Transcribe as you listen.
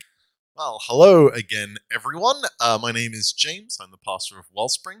Well, hello again, everyone. My name is James. I'm the pastor of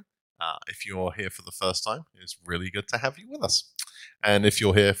Wellspring. If you're here for the first time, it's really good to have you with us. And if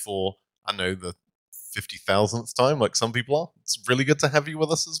you're here for, I know, the 50,000th time, like some people are, it's really good to have you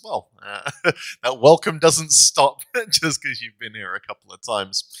with us as well. That welcome doesn't stop just because you've been here a couple of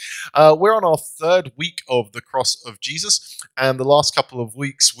times. We're on our third week of the cross of Jesus, and the last couple of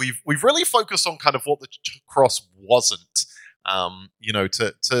weeks we've really focused on kind of what the cross wasn't.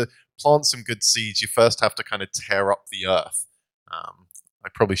 To plant some good seeds, you first have to kind of tear up the earth. I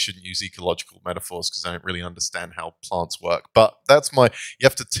probably shouldn't use ecological metaphors because I don't really understand how plants work. But you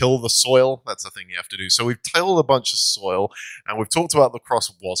have to till the soil. That's the thing you have to do. So we've tilled a bunch of soil, and we've talked about the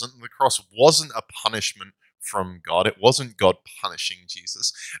cross wasn't. The cross wasn't a punishment from God. It wasn't God punishing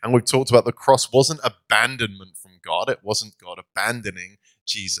Jesus. And we've talked about the cross wasn't abandonment from God. It wasn't God abandoning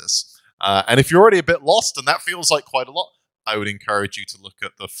Jesus. And if you're already a bit lost, and that feels like quite a lot, I would encourage you to look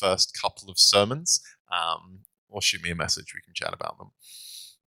at the first couple of sermons, or shoot me a message. We can chat about them.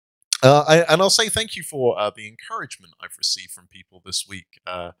 And I'll say thank you for the encouragement I've received from people this week.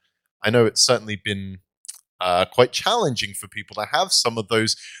 I know it's certainly been quite challenging for people to have some of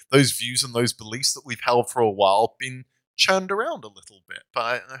those views and those beliefs that we've held for a while been churned around a little bit.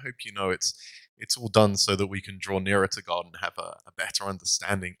 But I hope you know it's all done so that we can draw nearer to God and have a better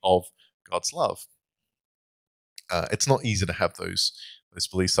understanding of God's love. It's not easy to have those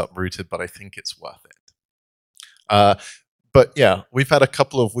beliefs uprooted, but I think it's worth it. But yeah, we've had a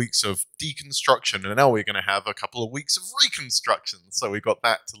couple of weeks of deconstruction, and now we're going to have a couple of weeks of reconstruction. So we've got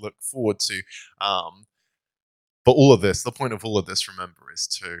that to look forward to. But all of this, the point of all of this, remember, is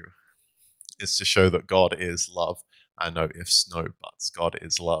to show that God is love. No ifs, no buts. God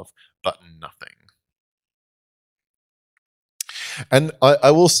is love, but nothing. And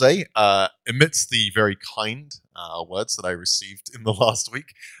I will say, amidst the very kind words that I received in the last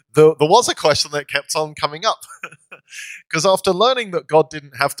week, there was a question that kept on coming up. Because after learning that God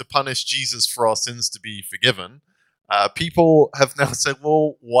didn't have to punish Jesus for our sins to be forgiven, people have now said,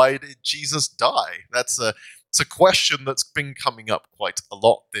 well, why did Jesus die? It's a question that's been coming up quite a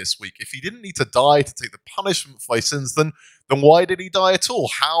lot this week. If he didn't need to die to take the punishment for my sins, then why did he die at all?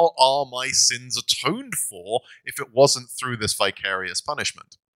 How are my sins atoned for if it wasn't through this vicarious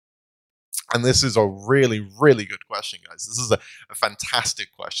punishment? And this is a really, really good question, guys. This is a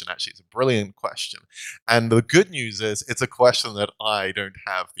fantastic question, actually. It's a brilliant question. And the good news is it's a question that I don't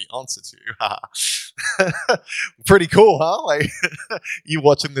have the answer to. Pretty cool, huh? Like, you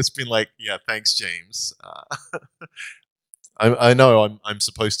watching this being like, yeah, thanks, James. I know I'm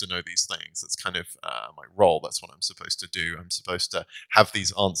supposed to know these things. It's kind of my role. That's what I'm supposed to do. I'm supposed to have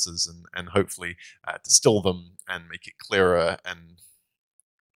these answers and hopefully distill them and make it clearer and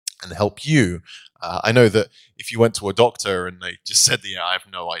help you. I know that if you went to a doctor and they just said, yeah, I have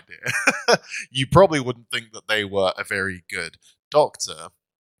no idea, you probably wouldn't think that they were a very good doctor.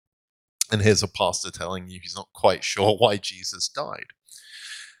 And here's a pastor telling you he's not quite sure why Jesus died.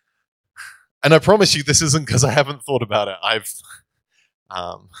 And I promise you, this isn't because I haven't thought about it.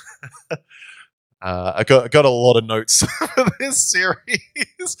 Um, I got a lot of notes for this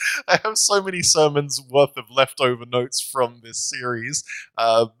series. I have so many sermons worth of leftover notes from this series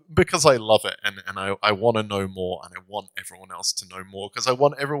because I love it and I want to know more and I want everyone else to know more because I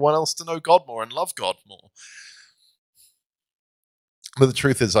want everyone else to know God more and love God more. But the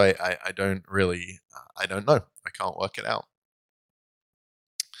truth is, I don't really, I don't know. I can't work it out.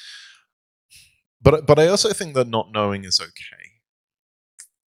 But I also think that not knowing is okay.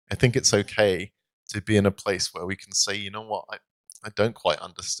 I think it's okay to be in a place where we can say, you know what, I don't quite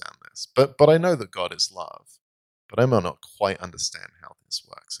understand this, but I know that God is love, but I might not quite understand how this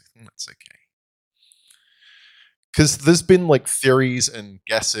works. I think that's okay. Because there's been like theories and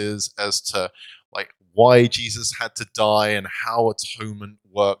guesses as to like why Jesus had to die and how atonement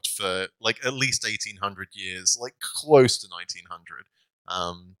worked for like at least 1800 years, like close to 1900.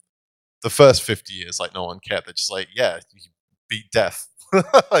 The first 50 years, like no one cared. They're just like, yeah, you beat death.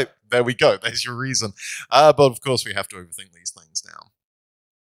 Like, there we go. There's your reason. But of course, we have to overthink these things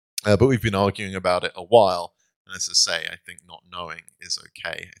now. But we've been arguing about it a while. And as I say, I think not knowing is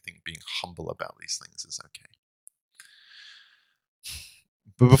okay. I think being humble about these things is okay.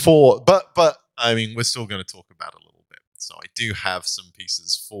 But I mean, we're still going to talk about it a little bit. So I do have some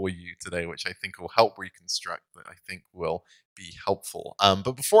pieces for you today, which I think will help reconstruct, that I think will be helpful.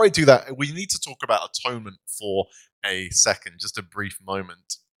 But before I do that, we need to talk about atonement for a second, just a brief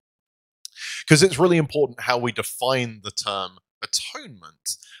moment. Because it's really important how we define the term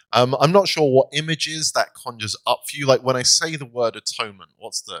atonement. I'm not sure what images that conjures up for you. Like when I say the word atonement,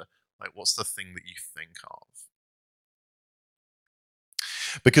 what's the thing that you think of?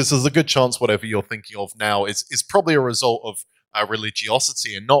 Because there's a good chance whatever you're thinking of now is probably a result of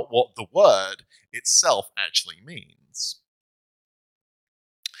religiosity and not what the word itself actually means.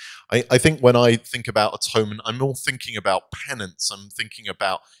 I think when I think about atonement, I'm more thinking about penance. I'm thinking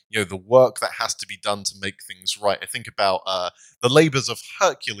about the work that has to be done to make things right. I think about the labors of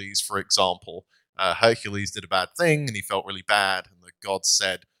Hercules, for example. Hercules did a bad thing and he felt really bad, and the gods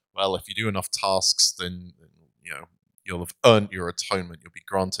said, "Well, if you do enough tasks, then you'll have earned your atonement. You'll be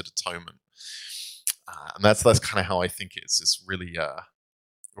granted atonement." And that's kind of how I think it is. It's really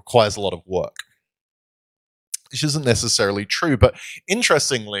requires a lot of work, which isn't necessarily true. But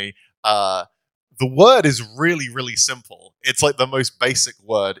interestingly, the word is really, really simple. It's like the most basic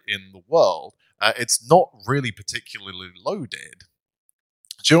word in the world. It's not really particularly loaded.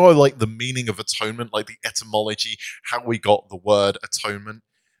 Do you know like the meaning of atonement, like the etymology, how we got the word atonement?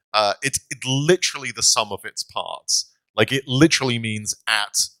 It's literally the sum of its parts. Like it literally means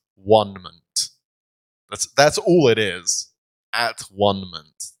at one-ment. That's all it is. At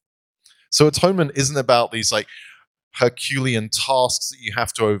one-ment. So atonement isn't about these like Herculean tasks that you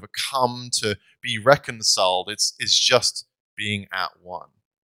have to overcome to be reconciled. It's just being at one.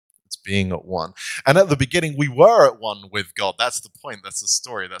 It's being at one. And at the beginning, we were at one with God. That's the point. That's the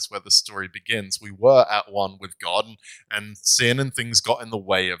story. That's where the story begins. We were at one with God, and sin and things got in the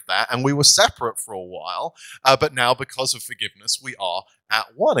way of that. And we were separate for a while. But now, because of forgiveness, we are at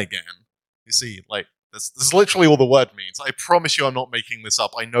one again. You see, like, this is literally all the word means. I promise you I'm not making this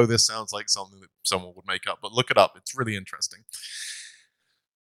up. I know this sounds like something that someone would make up, but look it up. It's really interesting.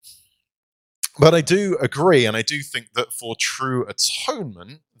 But I do agree, and I do think that for true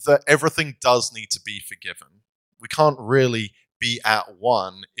atonement, that everything does need to be forgiven. We can't really be at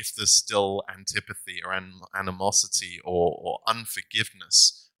one if there's still antipathy or animosity or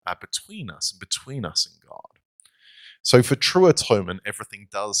unforgiveness between us and God. So for true atonement, everything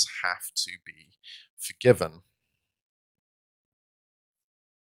does have to be forgiven.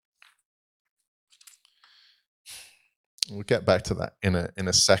 We'll get back to that in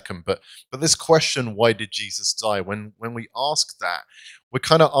a second, but this question, why did Jesus die? When we ask that, we're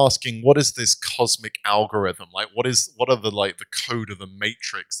kind of asking, what is this cosmic algorithm? Like, what are the code of the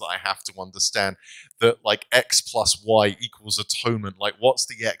matrix that I have to understand? That like X plus Y equals atonement. Like, what's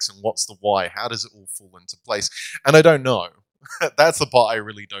the X and what's the Y? How does it all fall into place? And I don't know. That's the part I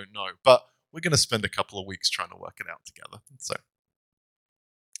really don't know. But we're going to spend a couple of weeks trying to work it out together. So.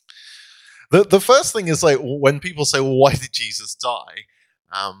 The first thing is like when people say, "Well, why did Jesus die?"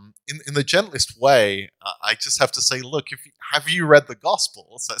 In the gentlest way, I just have to say, "Look, have you read the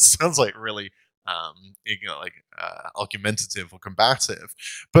Gospels?" That sounds like really argumentative or combative,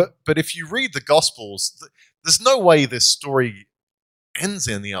 but if you read the Gospels, there's no way this story ends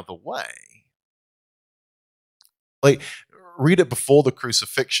any other way. Like, read it before the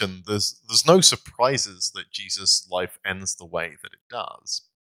crucifixion. There's no surprises that Jesus' life ends the way that it does.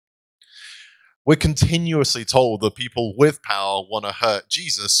 We're continuously told that people with power want to hurt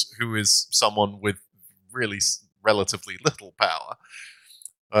Jesus, who is someone with really relatively little power.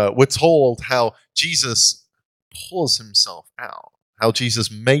 We're told how Jesus pours himself out, how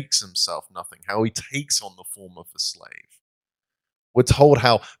Jesus makes himself nothing, how he takes on the form of a slave. We're told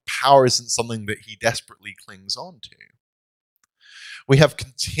how power isn't something that he desperately clings on to. We have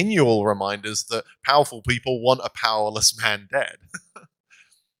continual reminders that powerful people want a powerless man dead.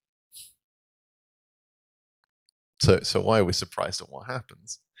 So why are we surprised at what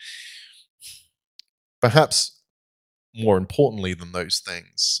happens? Perhaps more importantly than those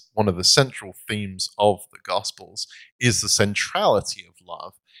things, one of the central themes of the Gospels is the centrality of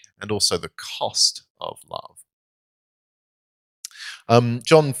love and also the cost of love.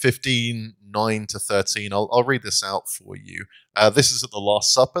 John 15, 9 to 13, I'll read this out for you. This is at the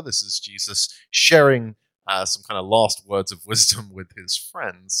Last Supper. This is Jesus sharing some kind of last words of wisdom with his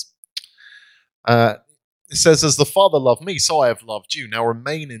friends. It says, "As the Father loved me, so I have loved you. Now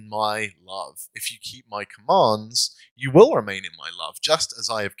remain in my love. If you keep my commands, you will remain in my love, just as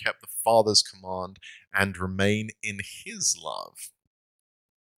I have kept the Father's command and remain in his love.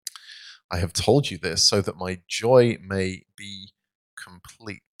 I have told you this so that my joy may be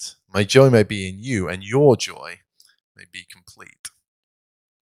complete. My joy may be in you, and your joy may be complete.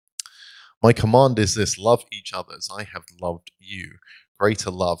 My command is this: love each other as I have loved you.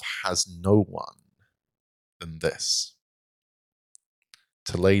 Greater love has no one than this,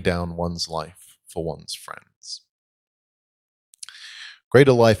 to lay down one's life for one's friends."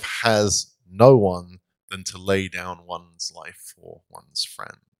 Greater life has no one than to lay down one's life for one's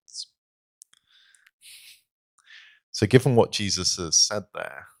friends. So given what Jesus has said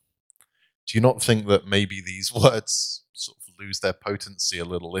there, do you not think that maybe these words sort of lose their potency a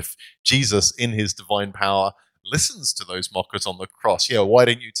little. If Jesus, in his divine power, listens to those mockers on the cross, yeah, why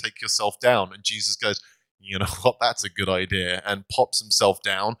don't you take yourself down? And Jesus goes, you know what, that's a good idea, and pops himself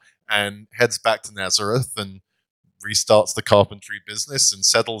down and heads back to Nazareth and restarts the carpentry business and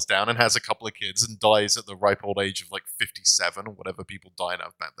settles down and has a couple of kids and dies at the ripe old age of like 57 or whatever people died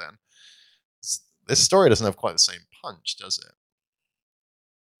of back then. This story doesn't have quite the same punch, does it?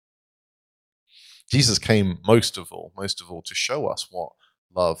 Jesus came most of all to show us what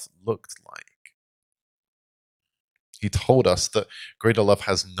love looked like. He told us that greater love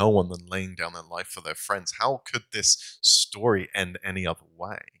has no one than laying down their life for their friends. How could this story end any other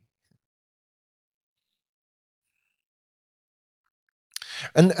way?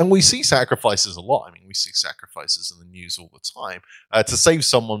 And we see sacrifices a lot. I mean, we see sacrifices in the news all the time. To save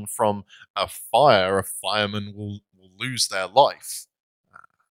someone from a fire, a fireman will lose their life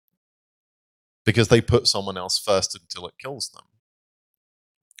because they put someone else first until it kills them.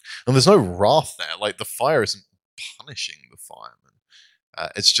 And there's no wrath there. Like, the fire isn't punishing the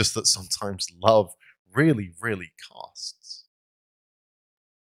fireman. It's just that sometimes love really, really costs.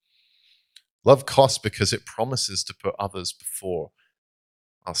 Love costs because it promises to put others before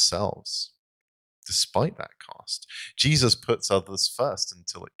ourselves, despite that cost. Jesus puts others first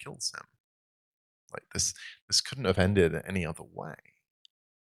until it kills him. Like, this couldn't have ended any other way.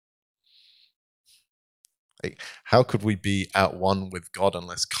 Like, how could we be at one with God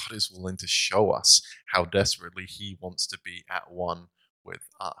unless God is willing to show us how desperately he wants to be at one with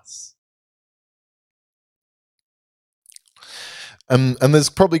us? And there's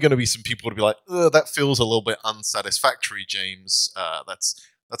probably going to be some people to be like, that feels a little bit unsatisfactory, James.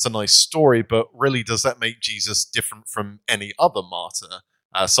 That's a nice story, but really, does that make Jesus different from any other martyr?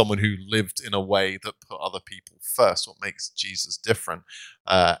 Someone who lived in a way that put other people first? What makes Jesus different?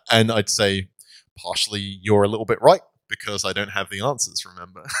 And I'd say partially you're a little bit right, because I don't have the answers,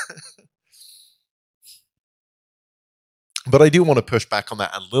 remember. But I do want to push back on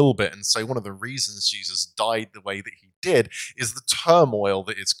that a little bit and say one of the reasons Jesus died the way that he did is the turmoil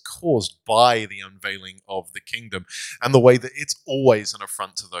that is caused by the unveiling of the kingdom, and the way that it's always an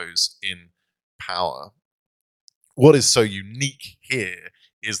affront to those in power. What is so unique here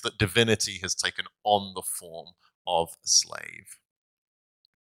is that divinity has taken on the form of a slave.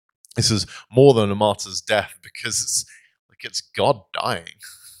 This is more than a martyr's death, because it's God dying.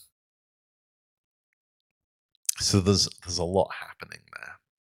 So there's a lot happening there.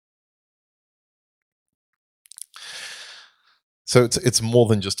 So it's more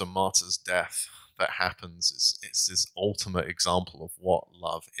than just a martyr's death that happens. It's this ultimate example of what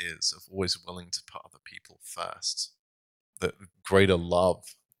love is, of always willing to put other people first. That greater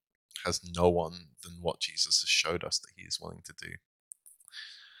love has no one than what Jesus has showed us that he is willing to do.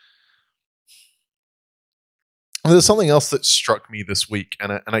 And there's something else that struck me this week,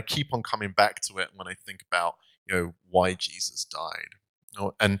 and I keep on coming back to it when I think about, why Jesus died.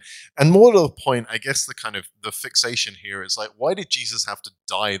 And more to the point, I guess the fixation here is like, why did Jesus have to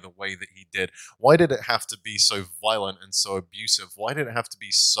die the way that he did? Why did it have to be so violent and so abusive? Why did it have to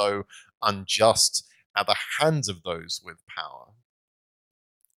be so unjust at the hands of those with power?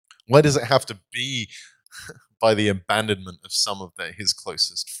 Why does it have to be by the abandonment of some of his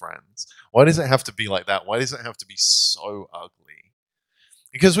closest friends? Why does it have to be like that? Why does it have to be so ugly?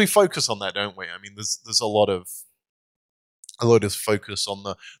 Because we focus on that, don't we? I mean, there's a lot of focus on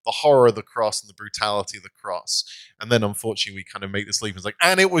the horror of the cross and the brutality of the cross, and then unfortunately we kind of make this leap. It's like,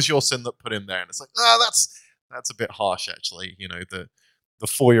 and it was your sin that put him there, and it's like, that's a bit harsh, actually. The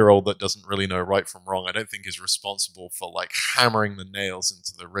 4-year-old that doesn't really know right from wrong, I don't think is responsible for like hammering the nails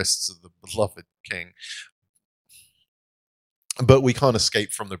into the wrists of the beloved king. But we can't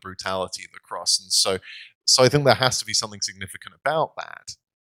escape from the brutality of the cross, and so I think there has to be something significant about that.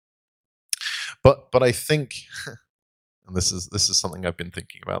 But I think, and this is something I've been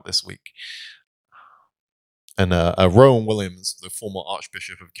thinking about this week, and Rowan Williams, the former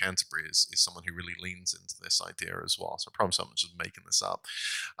Archbishop of Canterbury, is someone who really leans into this idea as well. So I promise I'm just making this up.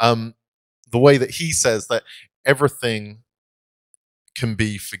 The way that he says that everything can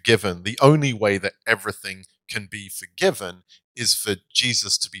be forgiven, the only way that everything can be forgiven is for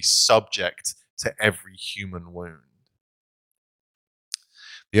Jesus to be subject to every human wound.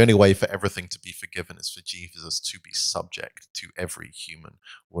 The only way for everything to be forgiven is for Jesus to be subject to every human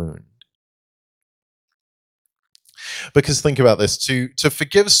wound. Because think about this, to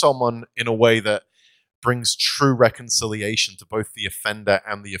forgive someone in a way that brings true reconciliation to both the offender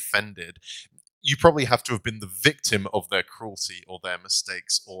and the offended, you probably have to have been the victim of their cruelty or their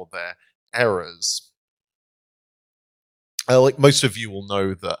mistakes or their errors. Like most of you will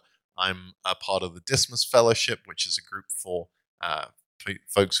know that I'm a part of the Dismas Fellowship, which is a group for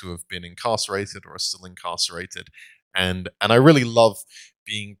folks who have been incarcerated or are still incarcerated. And I really love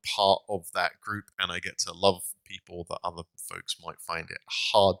being part of that group, and I get to love people that other folks might find it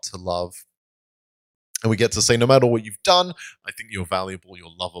hard to love. And we get to say, no matter what you've done, I think you're valuable, you're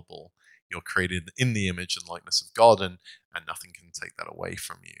lovable, you're created in the image and likeness of God, and nothing can take that away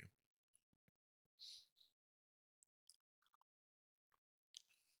from you.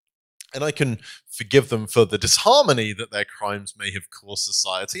 And I can forgive them for the disharmony that their crimes may have caused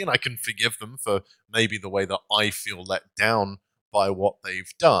society, and I can forgive them for maybe the way that I feel let down by what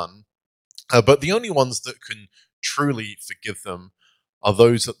they've done. But the only ones that can truly forgive them are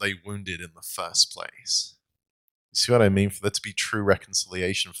those that they wounded in the first place. You see what I mean? For there to be true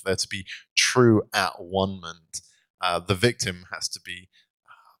reconciliation, for there to be true at-one-ment, the victim has to be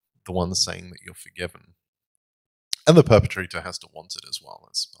the one saying that you're forgiven. And the perpetrator has to want it as well.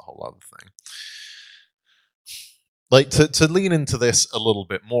 That's a whole other thing. Like, to lean into this a little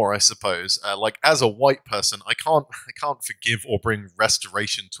bit more, I suppose, like, as a white person, I can't forgive or bring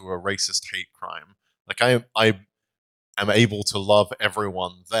restoration to a racist hate crime. Like, I am able to love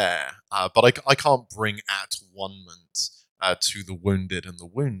everyone there, but I can't bring at-one-ment to the wounded and the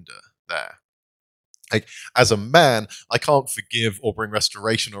wounder there. Like, as a man, I can't forgive or bring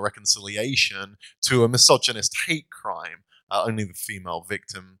restoration or reconciliation to a misogynist hate crime. Only the female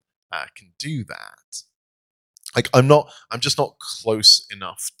victim can do that. Like, I'm just not close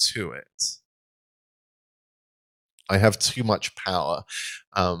enough to it. I have too much power.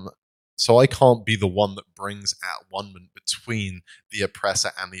 So I can't be the one that brings at-one-ment between the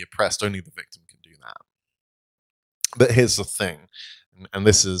oppressor and the oppressed. Only the victim can do that. But here's the thing, and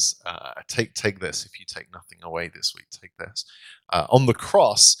this is, take this. If you take nothing away this week, take this. On the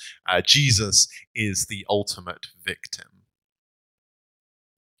cross, Jesus is the ultimate victim.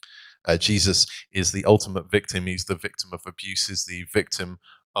 Jesus is the ultimate victim. He's the victim of abuse. He's the victim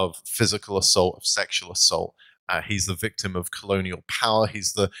of physical assault, of sexual assault. He's the victim of colonial power.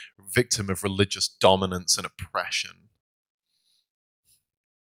 He's the victim of religious dominance and oppression.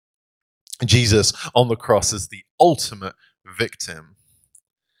 Jesus on the cross is the ultimate victim,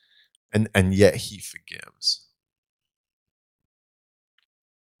 and yet he forgives.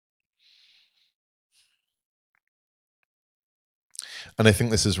 And I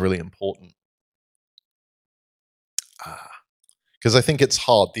think this is really important, because I think it's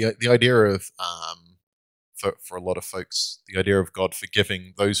hard. The idea of for a lot of folks, the idea of God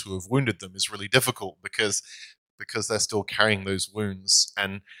forgiving those who have wounded them is really difficult because they're still carrying those wounds,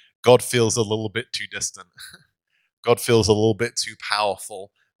 and God feels a little bit too distant. God feels a little bit too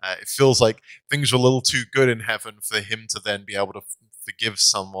powerful. It feels like things are a little too good in heaven for him to then be able to forgive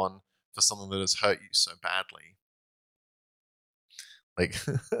someone for something that has hurt you so badly. Like,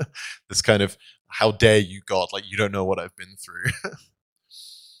 this kind of, how dare you, God? Like, you don't know what I've been through.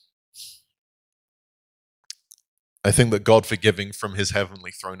 I think that God forgiving from his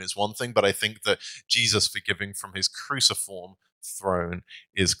heavenly throne is one thing, but I think that Jesus forgiving from his cruciform throne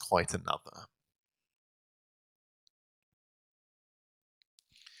is quite another.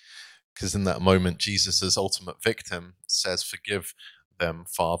 Because in that moment, Jesus' ultimate victim says, forgive them,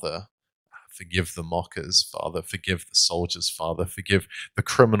 Father. Forgive the mockers, Father. Forgive the soldiers, Father. Forgive the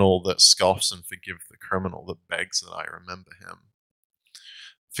criminal that scoffs, and forgive the criminal that begs that I remember him.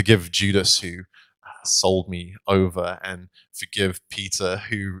 Forgive Judas who sold me over, and forgive Peter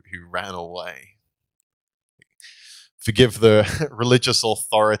who ran away. Forgive the religious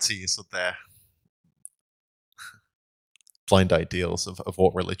authorities of their blind ideals of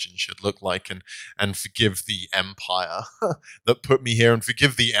what religion should look like, and forgive the empire that put me here, and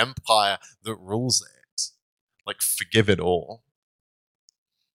forgive the empire that rules it. Like, forgive it all.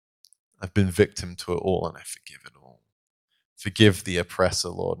 I've been victim to it all, and I forgive it all. Forgive the oppressor,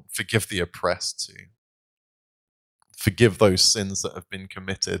 Lord. Forgive the oppressed too. Forgive those sins that have been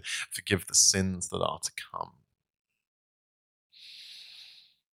committed. Forgive the sins that are to come.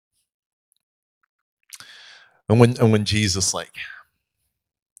 And when Jesus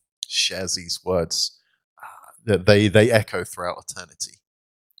shares these words, that they echo throughout eternity,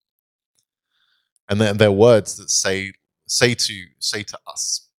 and they're words that say to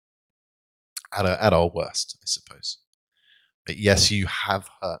us at our worst, I suppose. But yes, you have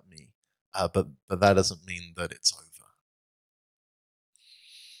hurt me, but that doesn't mean that it's over.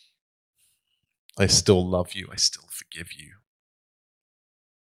 I still love you. I still forgive you.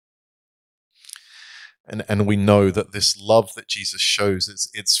 And we know that this love that Jesus shows,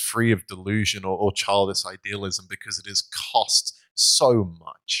 it's free of delusion or childish idealism, because it has cost so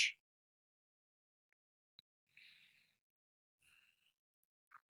much.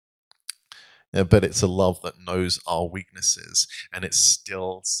 but it's a love that knows our weaknesses and it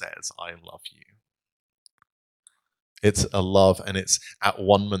still says, I love you. It's a love and it's at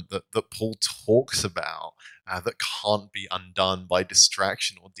one-ment that Paul talks about that can't be undone by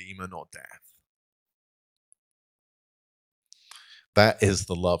distraction or demon or death. That is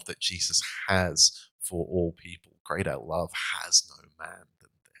the love that Jesus has for all people. Greater love has no man than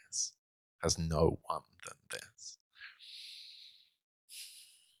this, has no one than this.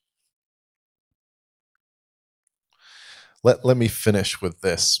 Let me finish with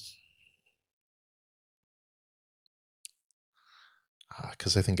this,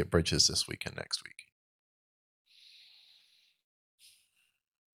 because I think it bridges this week and next week.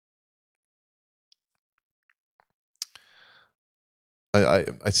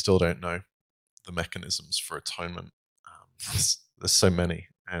 I still don't know the mechanisms for atonement. There's so many,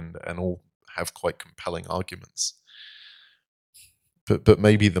 and all have quite compelling arguments. But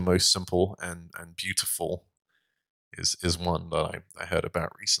maybe the most simple and beautiful is one that I heard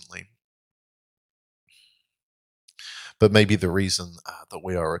about recently. But maybe the reason that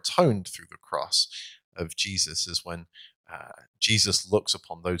we are atoned through the cross of Jesus is when Jesus looks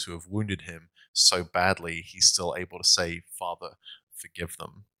upon those who have wounded him so badly, he's still able to say, Father, forgive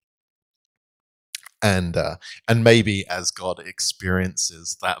them. And maybe as God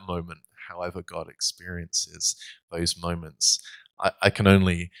experiences that moment, however God experiences those moments, I can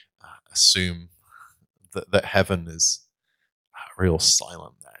only assume that heaven is real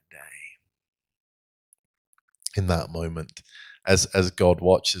silent that day. In that moment, as God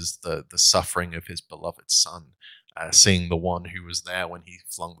watches the suffering of his beloved son, seeing the one who was there when he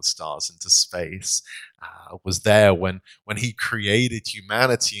flung the stars into space, was there when he created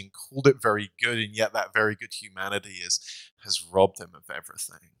humanity and called it very good, and yet that very good humanity has robbed him of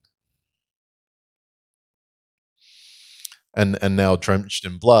everything. And now drenched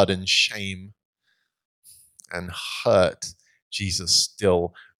in blood and shame and hurt, Jesus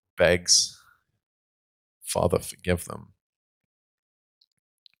still begs, Father, forgive them.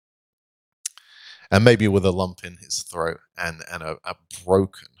 And maybe with a lump in his throat and a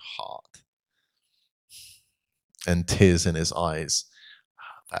broken heart and tears in his eyes,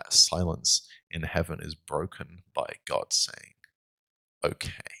 that silence in heaven is broken by God saying,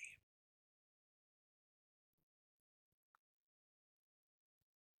 okay.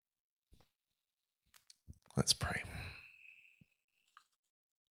 Let's pray.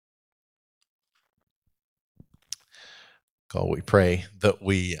 God, we pray that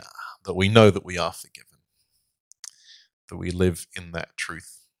we know that we are forgiven, that we live in that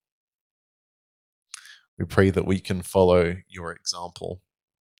truth. We pray that we can follow your example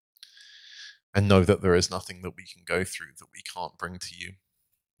and know that there is nothing that we can go through that we can't bring to you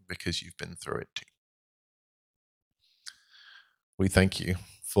because you've been through it too. We thank you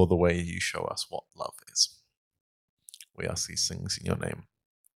for the way you show us what love is. We ask these things in your name.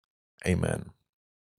 Amen.